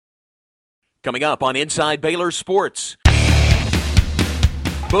Coming up on Inside Baylor Sports.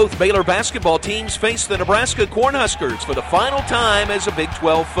 Both Baylor basketball teams face the Nebraska Cornhuskers for the final time as a Big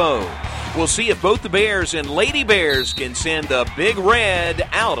 12 foe. We'll see if both the Bears and Lady Bears can send the Big Red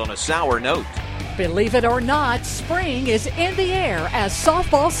out on a sour note. Believe it or not, spring is in the air as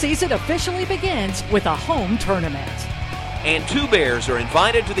softball season officially begins with a home tournament. And two Bears are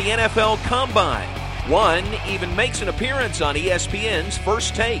invited to the NFL Combine. One even makes an appearance on ESPN's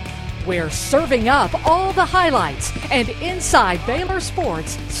First Take. We're serving up all the highlights, and Inside Baylor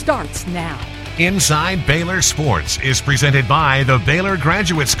Sports starts now. Inside Baylor Sports is presented by the Baylor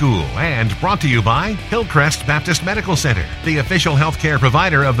Graduate School and brought to you by Hillcrest Baptist Medical Center, the official healthcare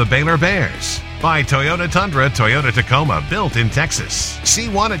provider of the Baylor Bears. By Toyota Tundra, Toyota Tacoma, built in Texas. See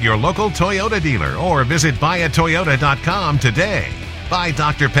one at your local Toyota dealer or visit buyatoyota.com today. By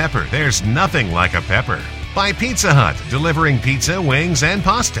Dr. Pepper, there's nothing like a pepper. By Pizza Hut, delivering pizza, wings, and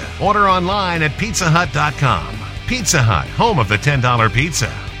pasta. Order online at pizzahut.com. Pizza Hut, home of the $10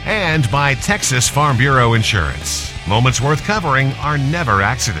 pizza. And by Texas Farm Bureau Insurance. Moments worth covering are never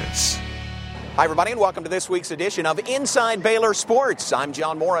accidents. Hi, everybody, and welcome to this week's edition of Inside Baylor Sports. I'm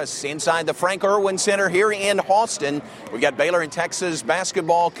John Morris, inside the Frank Irwin Center here in Austin. We've got Baylor and Texas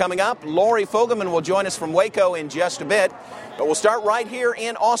basketball coming up. Lori Fogelman will join us from Waco in just a bit. But we'll start right here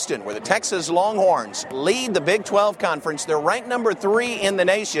in Austin, where the Texas Longhorns lead the Big 12 Conference. They're ranked number 3 in the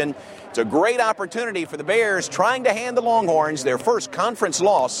nation. It's a great opportunity for the Bears trying to hand the Longhorns their first conference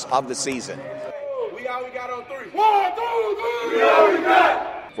loss of the season. We got on 3. 1, 2, 3. We already got.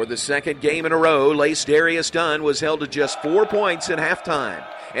 For the second game in a row, Lace Darius Dunn was held to just 4 points at halftime.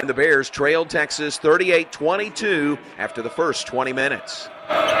 And the Bears trailed Texas 38-22 after the first 20 minutes.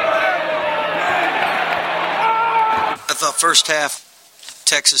 I thought first half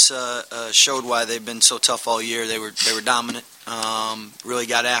Texas showed why they've been so tough all year. They were dominant, really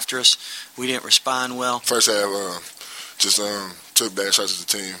got after us. We didn't respond well. First half just took bad shots as a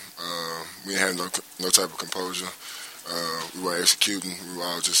team. We didn't have no type of composure. We weren't executing. We were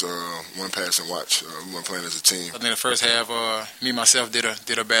all just one pass and watch. We weren't playing as a team. I think the first half, me myself did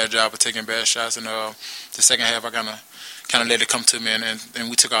a bad job of taking bad shots, and the second half I kind of let it come to me, and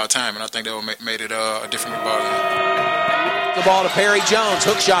we took our time, and I think that made it a different ball game. The ball to Perry Jones.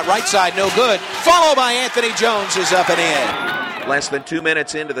 Hook shot right side, no good. Followed by Anthony Jones is up and in. Less than 2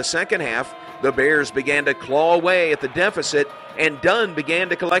 minutes into the second half, the Bears began to claw away at the deficit, and Dunn began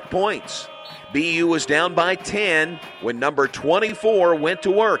to collect points. BU was down by 10 when number 24 went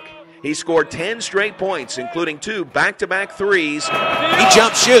to work. He scored 10 straight points, including 2 back-to-back threes. He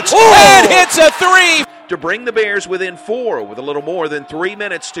jump shoots and hits a 3 to bring the Bears within 4 with a little more than 3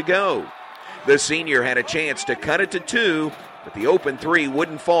 minutes to go. The senior had a chance to cut it to 2, but the open 3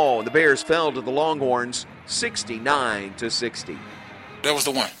 wouldn't fall, and the Bears fell to the Longhorns 69-60. That was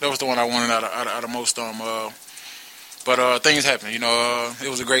the one. That was the one I wanted out of most of them. But things happen. It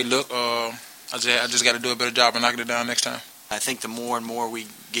was a great look. I just got to do a better job of knocking it down next time. I think the more and more we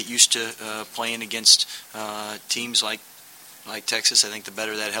get used to playing against teams like Texas, I think the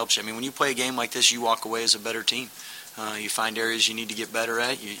better that helps you. I mean, when you play a game like this, you walk away as a better team. You find areas you need to get better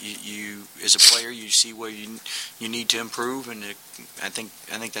at. You as a player, you see where you need to improve, and I think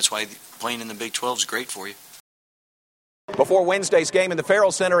that's why playing in the Big 12 is great for you. Before Wednesday's game in the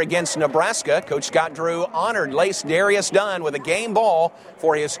Farrell Center against Nebraska, Coach Scott Drew honored Lace Darius Dunn with a game ball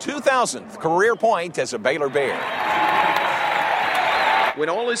for his 2,000th career point as a Baylor Bear. When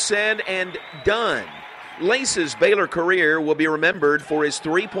all is said and done, Lace's Baylor career will be remembered for his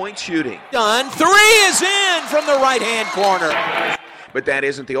three-point shooting. Dunn, 3 is in from the right-hand corner. But that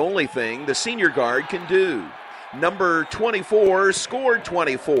isn't the only thing the senior guard can do. Number 24 scored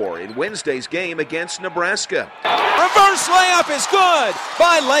 24 in Wednesday's game against Nebraska. Reverse layup is good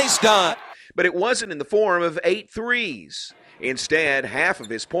by Lace Dunn. But it wasn't in the form of 8 threes. Instead, half of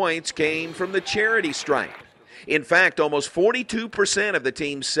his points came from the charity stripe. In fact, almost 42% of the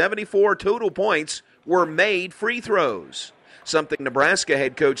team's 74 total points were made free throws, something Nebraska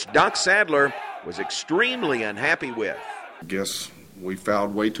head coach Doc Sadler was extremely unhappy with. I guess we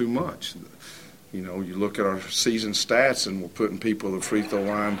fouled way too much. You look at our season stats and we're putting people at the free throw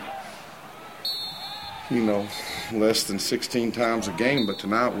line, less than 16 times a game, but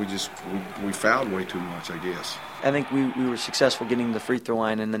tonight we fouled way too much, I guess. I think we were successful getting to the free throw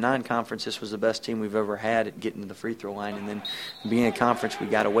line. In the non-conference, this was the best team we've ever had at getting to the free throw line. And then being a conference, we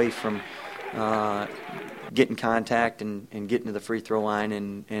got away from getting contact and getting to the free throw line,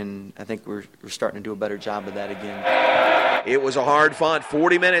 and I think we're starting to do a better job of that again. It was a hard-fought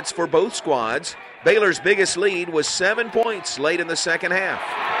 40 minutes for both squads. Baylor's biggest lead was 7 points late in the second half.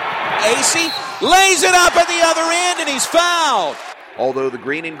 Acey lays it up at the other end, and he's fouled. Although the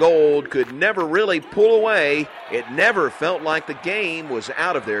green and gold could never really pull away, it never felt like the game was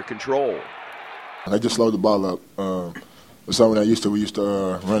out of their control. They just slowed the ball up. It's something that we used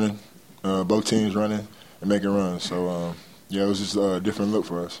to running, both teams running and making runs. So, it was just a different look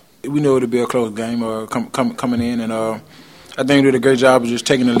for us. We knew it would be a close game coming in, and I think we did a great job of just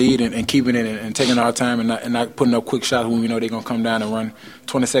taking the lead and keeping it and taking our time and not putting up quick shots when we know they're going to come down and run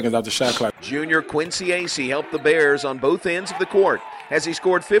 20 seconds off the shot clock. Junior Quincy Acey helped the Bears on both ends of the court as he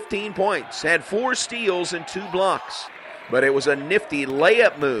scored 15 points, had 4 steals and 2 blocks. But it was a nifty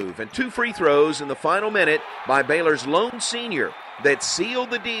layup move and 2 free throws in the final minute by Baylor's lone senior that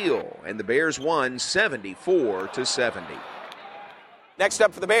sealed the deal, and the Bears won 74-70. Next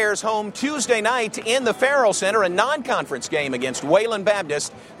up for the Bears, home Tuesday night in the Farrell Center, a non-conference game against Wayland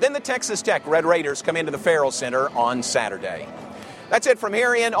Baptist. Then the Texas Tech Red Raiders come into the Farrell Center on Saturday. That's it from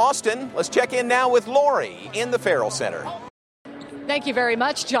here in Austin. Let's check in now with Lori in the Farrell Center. Thank you very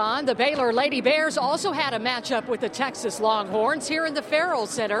much, John. The Baylor Lady Bears also had a matchup with the Texas Longhorns here in the Farrell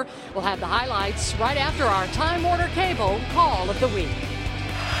Center. We'll have the highlights right after our Time Warner Cable Call of the Week.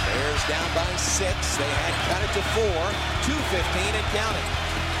 Bears down by 6. They had cut it to 4. 2:15 and counting.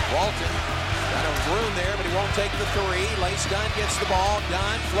 Walton got a room there, but he won't take the 3. Lace Dunn gets the ball.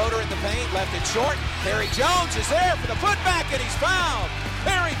 Dunn, floater in the paint, left it short. Perry Jones is there for the putback, and he's fouled.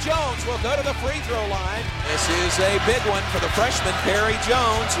 Perry Jones will go to the free throw line. This is a big one for the freshman Perry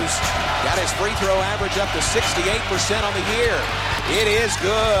Jones, who's got his free throw average up to 68% on the year. It is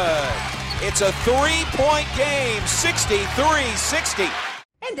good. It's a 3-point game, 63-60.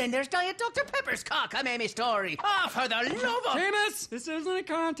 And then there's Diet Dr. Pepper's cockamamie story. Oh, for the love of... Seamus, this isn't a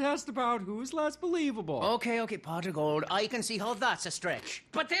contest about who's less believable. Okay, Pot of Gold. I can see how that's a stretch.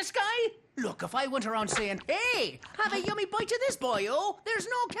 But this guy? Look, if I went around saying, hey, have a yummy bite to this, boyo, there's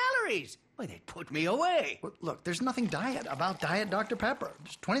no calories. Why, they'd put me away. Well, look, there's nothing diet about Diet Dr. Pepper.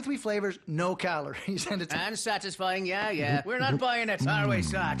 There's 23 flavors, no calories, and it's... And satisfying, yeah. We're not buying it, are we,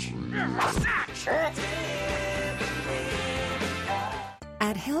 Satch?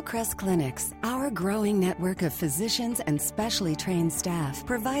 At Hillcrest Clinics, our growing network of physicians and specially trained staff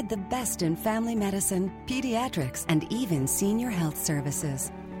provide the best in family medicine, pediatrics, and even senior health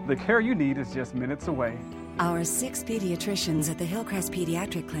services. The care you need is just minutes away. Our 6 pediatricians at the Hillcrest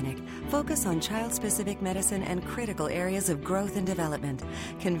Pediatric Clinic focus on child-specific medicine and critical areas of growth and development,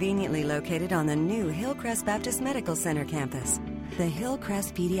 conveniently located on the new Hillcrest Baptist Medical Center campus. The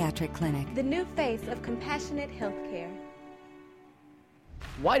Hillcrest Pediatric Clinic. The new face of compassionate health care.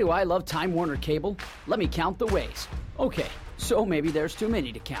 Why do I love Time Warner Cable? Let me count the ways. Okay, so maybe there's too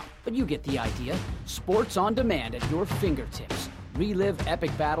many to count, but you get the idea. Sports on demand at your fingertips. Relive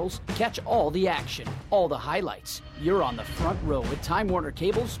epic battles, catch all the action, all the highlights. You're on the front row with Time Warner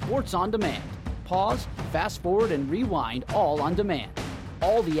Cable Sports on Demand. Pause, fast forward, and rewind all on demand.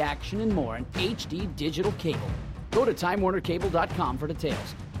 All the action and more in HD digital cable. Go to TimeWarnerCable.com for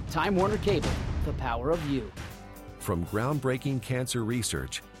details. Time Warner Cable, the power of you. From groundbreaking cancer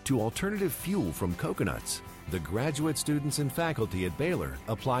research to alternative fuel from coconuts, the graduate students and faculty at Baylor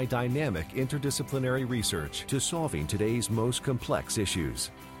apply dynamic interdisciplinary research to solving today's most complex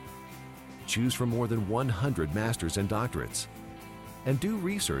issues. Choose from more than 100 masters and doctorates, and do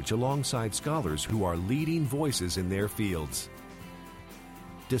research alongside scholars who are leading voices in their fields.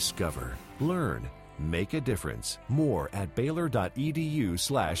 Discover, learn, make a difference. More at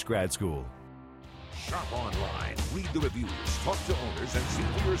baylor.edu/grad school. Shop online, read the reviews, talk to owners, and see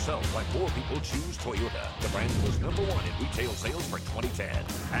for yourself why more people choose Toyota. The brand was #1 in retail sales for 2010.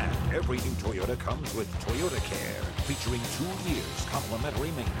 And every new Toyota comes with Toyota Care, featuring 2 years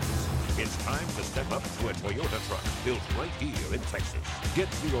complimentary maintenance. It's time to step up to a Toyota truck built right here in Texas.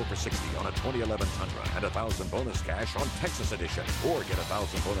 Get 0 for 60 on a 2011 Tundra and $1,000 bonus cash on Texas Edition. Or get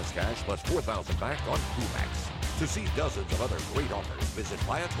 $1,000 bonus cash plus $4,000 back on Max. To see dozens of other great offers, visit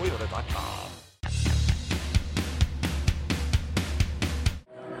buyatoyota.com.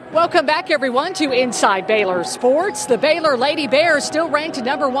 Welcome back, everyone, to Inside Baylor Sports. The Baylor Lady Bears still ranked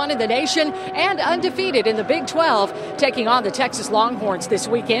 #1 in the nation and undefeated in the Big 12, taking on the Texas Longhorns this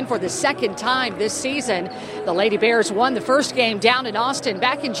weekend for the second time this season. The Lady Bears won the first game down in Austin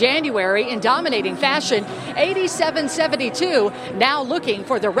back in January in dominating fashion, 87-72, now looking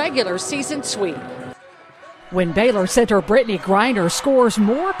for the regular season sweep. When Baylor center Brittany Griner scores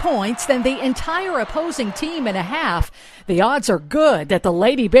more points than the entire opposing team in a half, the odds are good that the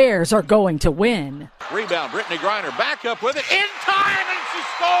Lady Bears are going to win. Rebound, Brittany Griner back up with it in time, and she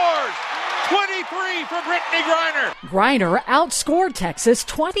scores! 23 for Brittany Griner. Griner outscored Texas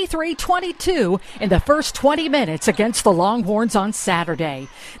 23-22 in the first 20 minutes against the Longhorns on Saturday.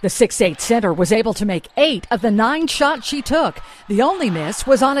 The 6'8" center was able to make 8 of the 9 shots she took. The only miss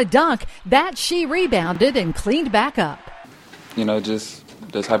was on a dunk that she rebounded and cleaned back up. You know, just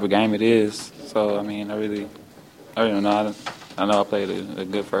the type of game it is. So, I mean, I really know. I know I played a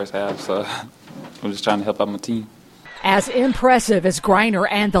good first half, so I'm just trying to help out my team. As impressive as Griner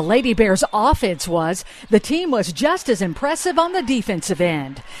and the Lady Bears offense was, the team was just as impressive on the defensive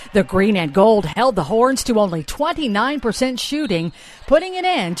end. The green and gold held the Horns to only 29% shooting, putting an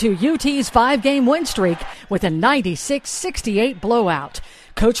end to UT's 5-game win streak with a 96-68 blowout.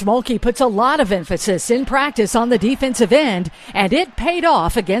 Coach Mulkey puts a lot of emphasis in practice on the defensive end, and it paid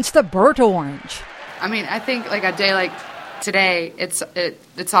off against the Burnt Orange. I mean, I think like a day like today,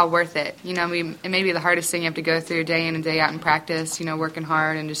 it's all worth it. You know, I mean, it may be the hardest thing you have to go through day in and day out in practice, you know, working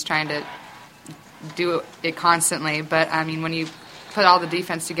hard and just trying to do it constantly. But, I mean, when you put all the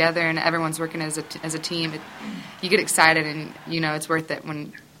defense together and everyone's working as a team, you get excited and, you know, it's worth it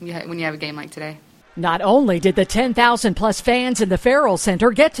when you have a game like today. Not only did the 10,000-plus fans in the Farrell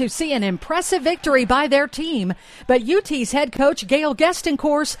Center get to see an impressive victory by their team, but UT's head coach Gail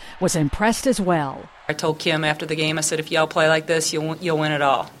Gestencourse was impressed as well. I told Kim after the game, I said, if y'all play like this, you'll win it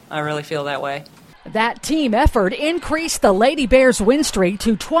all. I really feel that way. That team effort increased the Lady Bears' win streak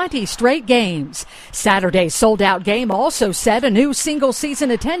to 20 straight games. Saturday's sold-out game also set a new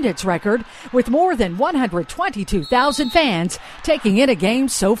single-season attendance record with more than 122,000 fans taking in a game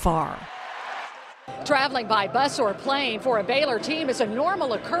so far. Traveling by bus or plane for a Baylor team is a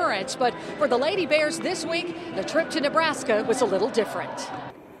normal occurrence, but for the Lady Bears this week, the trip to Nebraska was a little different.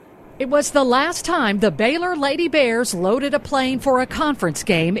 It was the last time the Baylor Lady Bears loaded a plane for a conference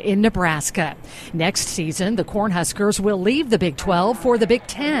game in Nebraska. Next season, the Cornhuskers will leave the Big 12 for the Big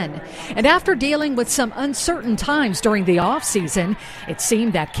 10. And after dealing with some uncertain times during the offseason, it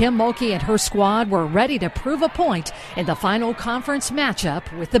seemed that Kim Mulkey and her squad were ready to prove a point in the final conference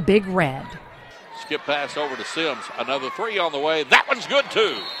matchup with the Big Red. Skip pass over to Sims. Another 3 on the way. That one's good,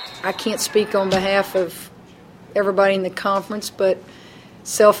 too. I can't speak on behalf of everybody in the conference, but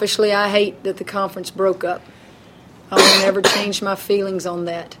selfishly, I hate that the conference broke up. I will never change my feelings on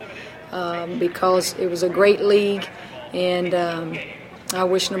that because it was a great league, and I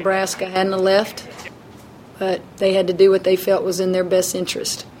wish Nebraska hadn't left, but they had to do what they felt was in their best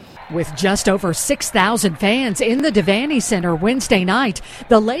interest. With just over 6,000 fans in the Devaney Center Wednesday night,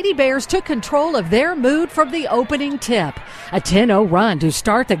 the Lady Bears took control of their mood from the opening tip. A 10-0 run to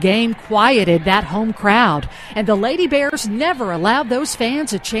start the game quieted that home crowd, and the Lady Bears never allowed those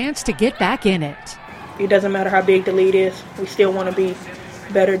fans a chance to get back in it. It doesn't matter how big the lead is. We still want to be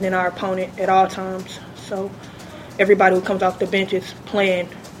better than our opponent at all times. So everybody who comes off the bench is playing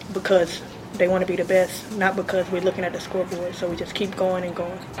because they want to be the best, not because we're looking at the scoreboard. So we just keep going and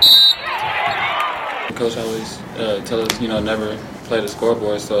going. Coach always tell us, never play the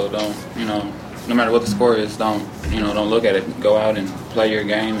scoreboard. So don't, no matter what the score is, don't look at it. Go out and play your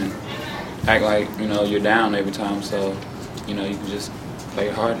game and act like, you're down every time. So, you can just play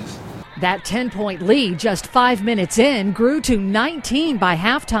your hardest. That 10-point lead just 5 minutes in grew to 19 by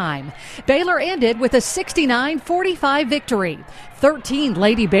halftime. Baylor ended with a 69-45 victory. 13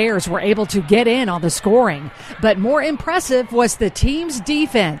 Lady Bears were able to get in on the scoring. But more impressive was the team's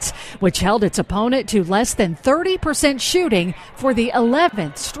defense, which held its opponent to less than 30% shooting for the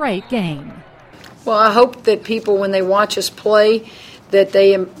 11th straight game. Well, I hope that people, when they watch us play, that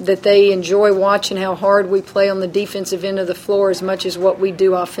they enjoy watching how hard we play on the defensive end of the floor as much as what we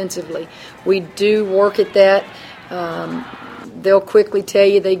do offensively. We do work at that. They'll quickly tell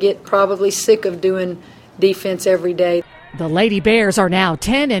you they get probably sick of doing defense every day. The Lady Bears are now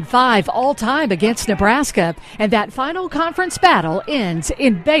 10-5 all-time against Nebraska, and that final conference battle ends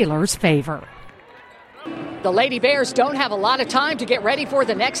in Baylor's favor. The Lady Bears don't have a lot of time to get ready for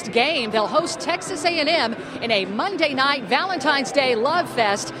the next game. They'll host Texas A&M in a Monday night Valentine's Day Love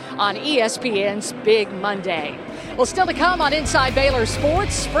Fest on ESPN's Big Monday. Well, still to come on Inside Baylor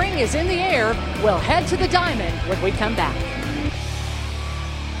Sports, spring is in the air. We'll head to the Diamond when we come back.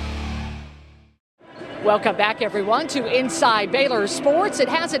 Welcome back, everyone, to Inside Baylor Sports. It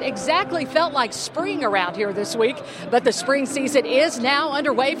hasn't exactly felt like spring around here this week, but the spring season is now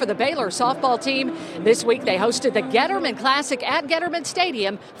underway for the Baylor softball team. This week, they hosted the Getterman Classic at Getterman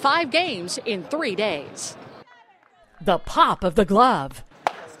Stadium, 5 games in 3 days. The pop of the glove.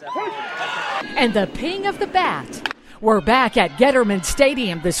 and the ping of the bat. We're back at Getterman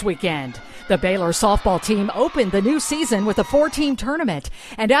Stadium this weekend. The Baylor softball team opened the new season with a 4-team tournament,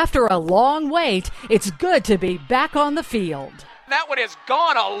 and after a long wait, it's good to be back on the field. That one is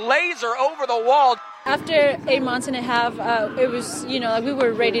gone, a laser over the wall. After 8 months and a half, it was, we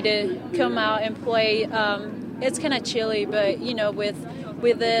were ready to come out and play. It's kind of chilly, but,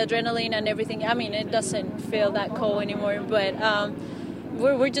 with the adrenaline and everything, it doesn't feel that cold anymore, but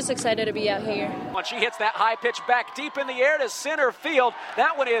we're just excited to be out here. When she hits that high pitch back deep in the air to center field,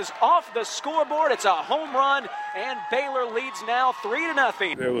 that one is off the scoreboard. It's a home run, and Baylor leads now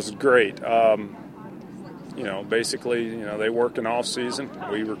 3-0. It was great. Basically, they work in off season.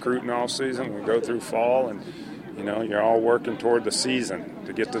 We recruit in off season. We go through fall, and, you're all working toward the season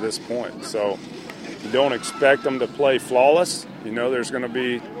to get to this point. So you don't expect them to play flawless. There's going to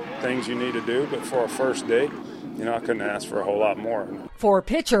be things you need to do, but for a first day, I couldn't ask for a whole lot more. For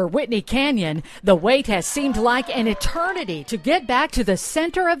pitcher Whitney Canyon, the wait has seemed like an eternity to get back to the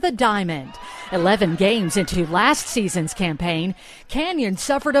center of the diamond. 11 games into last season's campaign, Canyon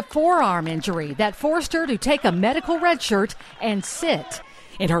suffered a forearm injury that forced her to take a medical redshirt and sit.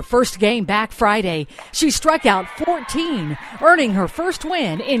 In her first game back Friday, she struck out 14, earning her first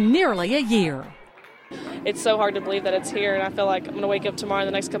win in nearly a year. It's so hard to believe that it's here, and I feel like I'm going to wake up tomorrow in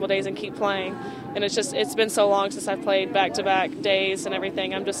the next couple of days and keep playing. And it's been so long since I've played back-to-back days and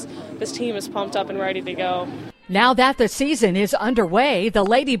everything. This team is pumped up and ready to go. Now that the season is underway, the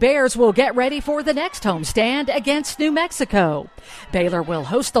Lady Bears will get ready for the next homestand against New Mexico. Baylor will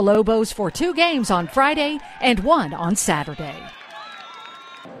host the Lobos for 2 games on Friday and 1 on Saturday.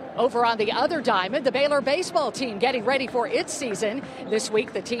 Over on the other diamond, the Baylor baseball team getting ready for its season. This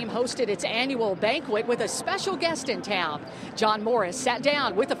week, the team hosted its annual banquet with a special guest in town. John Morris sat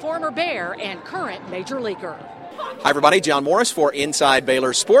down with the former Bear and current Major Leaguer. Hi, everybody. John Morris for Inside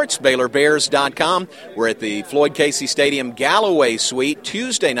Baylor Sports, BaylorBears.com. We're at the Floyd Casey Stadium Galloway Suite.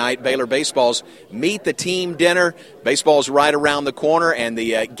 Tuesday night, Baylor Baseball's Meet the Team dinner. Baseball's right around the corner, and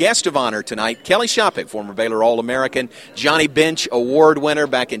the guest of honor tonight, Kelly Shopik, former Baylor All-American, Johnny Bench Award winner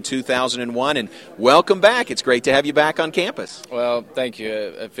back in 2001, and welcome back. It's great to have you back on campus. Well, thank you.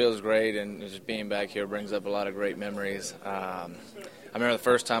 It feels great, and just being back here brings up a lot of great memories. I remember the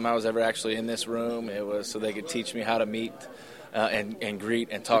first time I was ever actually in this room, it was so they could teach me how to meet and greet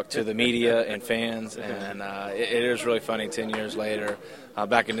and talk to the media and fans. And it is really funny 10 years later,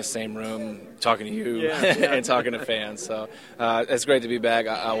 back in the same room, talking to you and talking to fans. So it's great to be back.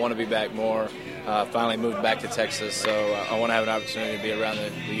 I want to be back more. Finally moved back to Texas, so I want to have an opportunity to be around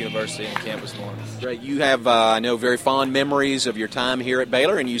the university and campus more. Great. You have, I know, very fond memories of your time here at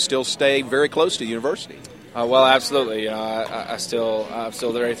Baylor, and you still stay very close to the university. Well, absolutely. I'm still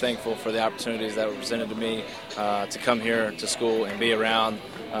very thankful for the opportunities that were presented to me to come here to school and be around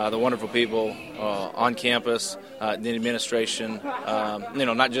the wonderful people on campus, the administration,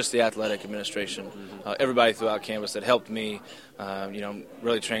 not just the athletic administration, everybody throughout campus that helped me,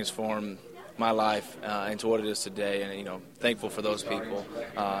 really transform my life into what it is today, and thankful for those people,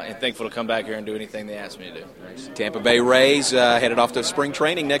 and thankful to come back here and do anything they asked me to do. Tampa Bay Rays headed off to spring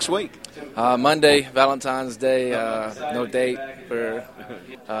training next week. Monday, Valentine's Day, no date for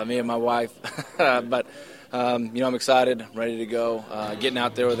me and my wife, but I'm excited, ready to go, getting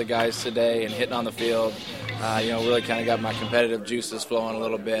out there with the guys today and hitting on the field. Really kind of got my competitive juices flowing a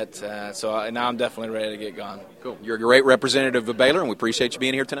little bit, so now I'm definitely ready to get going. Cool. You're a great representative of Baylor, and we appreciate you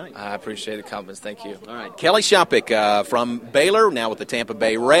being here tonight. I appreciate the compliments. Thank you. All right. Kelly Shopik from Baylor, now with the Tampa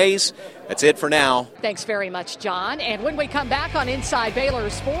Bay Rays. That's it for now. Thanks very much, John. And when we come back on Inside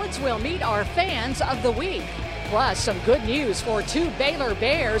Baylor Sports, we'll meet our fans of the week. Plus, some good news for 2 Baylor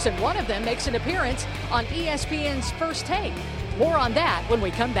Bears, and one of them makes an appearance on ESPN's First Take. More on that when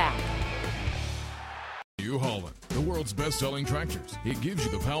we come back. New Holland, the world's best-selling tractors. It gives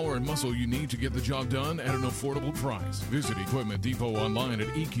you the power and muscle you need to get the job done at an affordable price. Visit Equipment Depot online at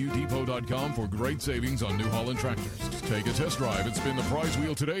eqdepot.com for great savings on New Holland tractors. Take a test drive and spin the prize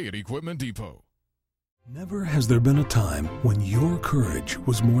wheel today at Equipment Depot. Never has there been a time when your courage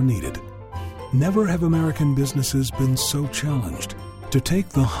was more needed. Never have American businesses been so challenged to take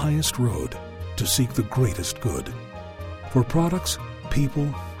the highest road, to seek the greatest good. For products, people,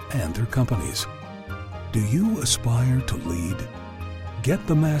 and their companies. Do you aspire to lead? Get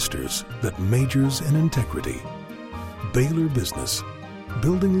the masters that majors in integrity. Baylor Business.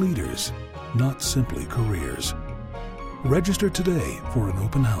 Building leaders, not simply careers. Register today for an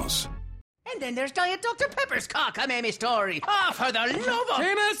open house. And then there's Diet Dr. Pepper's cockamamie story. Oh, for the love of...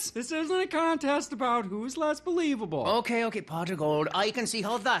 Seamus, this isn't a contest about who's less believable. Okay, pot of gold. I can see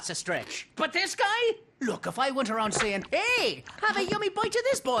how that's a stretch. But this guy? Look, if I went around saying, hey, have a yummy bite of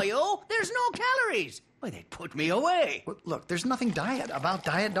this, boyo, there's no calories, why, they'd put me away. Well, look, there's nothing diet about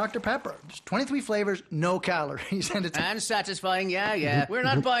Diet Dr. Pepper. Just 23 flavors, no calories, and it's... And satisfying, yeah. We're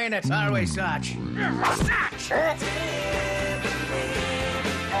not buying it, are we, Satch?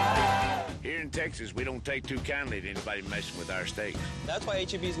 Here in Texas, we don't take too kindly to anybody messing with our steaks. That's why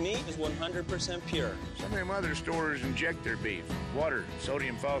H-E-B's meat is 100% pure. Some of them other stores inject their beef, water,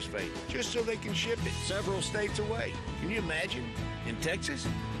 sodium phosphate, just so they can ship it several states away. Can you imagine? In Texas?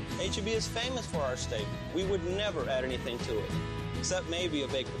 H-E-B is famous for our steak. We would never add anything to it, except maybe a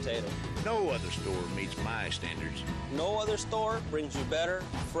baked potato. No other store meets my standards. No other store brings you better,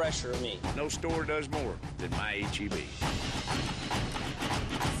 fresher meat. No store does more than my H-E-B.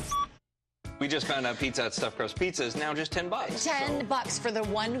 We just found out Pizza Hut Stuffed Crust Pizza is now just $10. $10 for the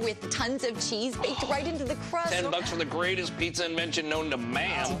one with tons of cheese baked right into the crust. $10 for the greatest pizza invention known to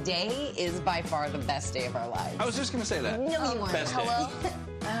man. Today is by far the best day of our lives. I was just going to say that. No, you weren't. Best Hello?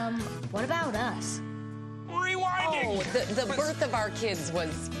 What about us? Rewinding! Oh, the birth of our kids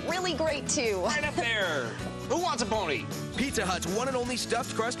was really great, too. Right up there. Who wants a pony? Pizza Hut's one and only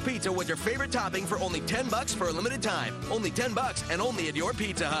stuffed crust pizza with your favorite topping for only $10 for a limited time. Only $10 and only at your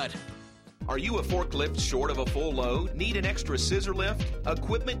Pizza Hut. Are you a forklift short of a full load? Need an extra scissor lift?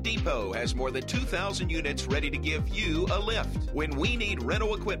 Equipment Depot has more than 2,000 units ready to give you a lift. When we need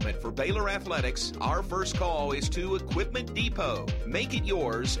rental equipment for Baylor Athletics, our first call is to Equipment Depot. Make it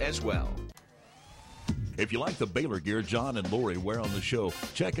yours as well. If you like the Baylor gear John and Lori wear on the show,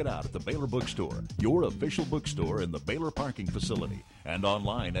 check it out at the Baylor Bookstore, your official bookstore in the Baylor parking facility, and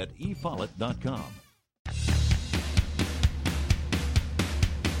online at efollett.com.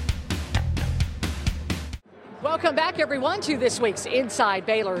 Welcome back, everyone, to this week's Inside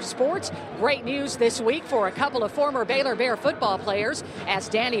Baylor Sports. Great news this week for a couple of former Baylor Bear football players, as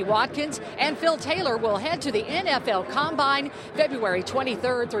Danny Watkins and Phil Taylor will head to the NFL Combine February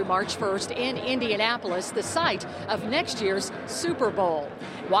 23rd through March 1st in Indianapolis, the site of next year's Super Bowl.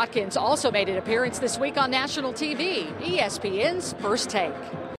 Watkins also made an appearance this week on national TV, ESPN's First Take.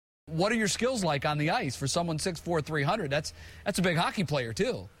 What are your skills like on the ice for someone 6'4", 300? That's a big hockey player,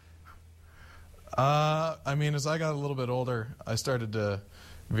 too. I mean, as I got a little bit older, I started to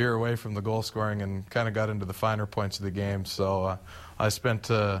veer away from the goal scoring and kind of got into the finer points of the game. So I spent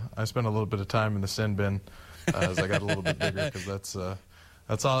a little bit of time in the sin bin as I got a little bit bigger, because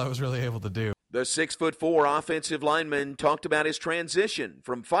that's all I was really able to do. The 6'4" offensive lineman talked about his transition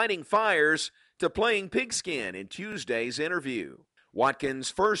from fighting fires to playing pigskin in Tuesday's interview. Watkins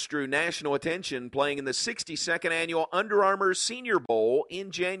first drew national attention playing in the 62nd annual Under Armour Senior Bowl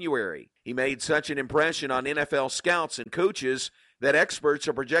in January. He made such an impression on NFL scouts and coaches that experts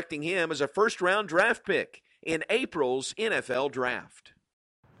are projecting him as a first-round draft pick in April's NFL Draft.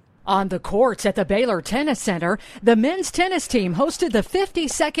 On the courts at the Baylor Tennis Center, the men's tennis team hosted the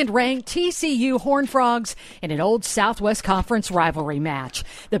 52nd-ranked TCU Horned Frogs in an old Southwest Conference rivalry match.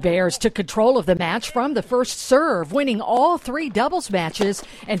 The Bears took control of the match from the first serve, winning all 3 doubles matches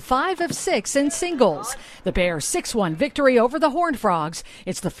and 5 of 6 in singles. The Bears' 6-1 victory over the Horned Frogs.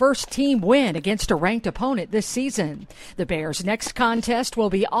 It's the first team win against a ranked opponent this season. The Bears' next contest will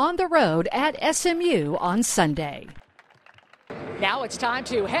be on the road at SMU on Sunday. Now it's time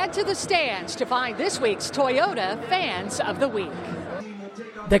to head to the stands to find this week's Toyota Fans of the Week.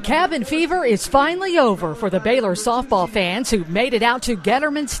 The cabin fever is finally over for the Baylor softball fans who made it out to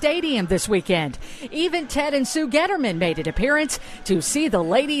Getterman Stadium this weekend. Even Ted and Sue Getterman made an appearance to see the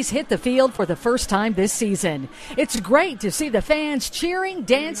ladies hit the field for the first time this season. It's great to see the fans cheering,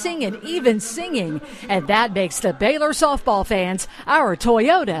 dancing, and even singing, and that makes the Baylor softball fans our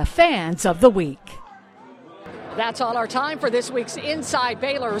Toyota Fans of the Week. That's all our time for this week's Inside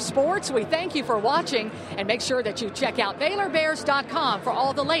Baylor Sports. We thank you for watching, and make sure that you check out BaylorBears.com for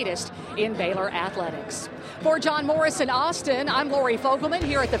all the latest in Baylor athletics. For John Morris in Austin, I'm Lori Fogelman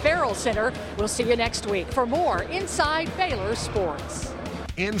here at the Farrell Center. We'll see you next week for more Inside Baylor Sports.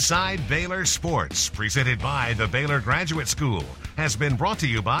 Inside Baylor Sports, presented by the Baylor Graduate School, has been brought to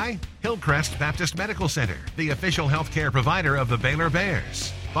you by Hillcrest Baptist Medical Center, the official healthcare provider of the Baylor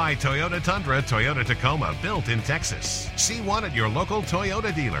Bears. By Toyota Tundra, Toyota Tacoma, built in Texas. See one at your local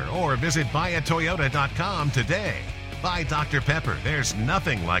Toyota dealer or visit buyatoyota.com today. By Dr. Pepper, there's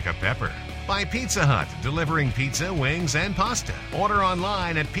nothing like a pepper. By Pizza Hut, delivering pizza, wings, and pasta. Order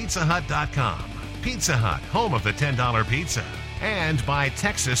online at pizzahut.com. Pizza Hut, home of the $10 pizza. And by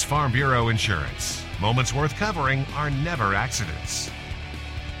Texas Farm Bureau Insurance. Moments worth covering are never accidents.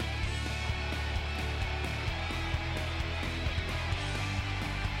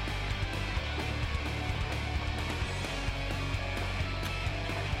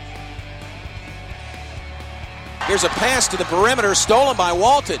 Here's a pass to the perimeter, stolen by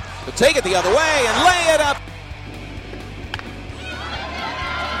Walton. He'll take it the other way and lay it up.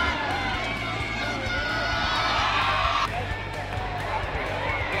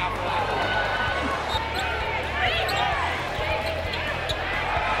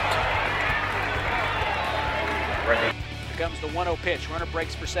 Here comes the 1-0 pitch. Runner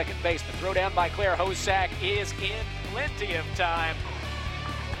breaks for second base. The throw down by Claire Hosack is in plenty of time.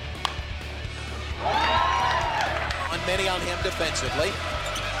 Many on him defensively.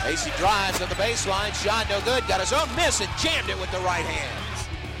 Macy drives on the baseline. Shot no good. Got his own miss and jammed it with the right hand.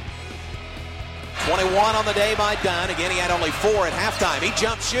 21 on the day by Dunn. Again, he had only 4 at halftime. He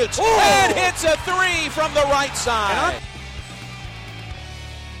jump shoots and hits a 3 from the right side.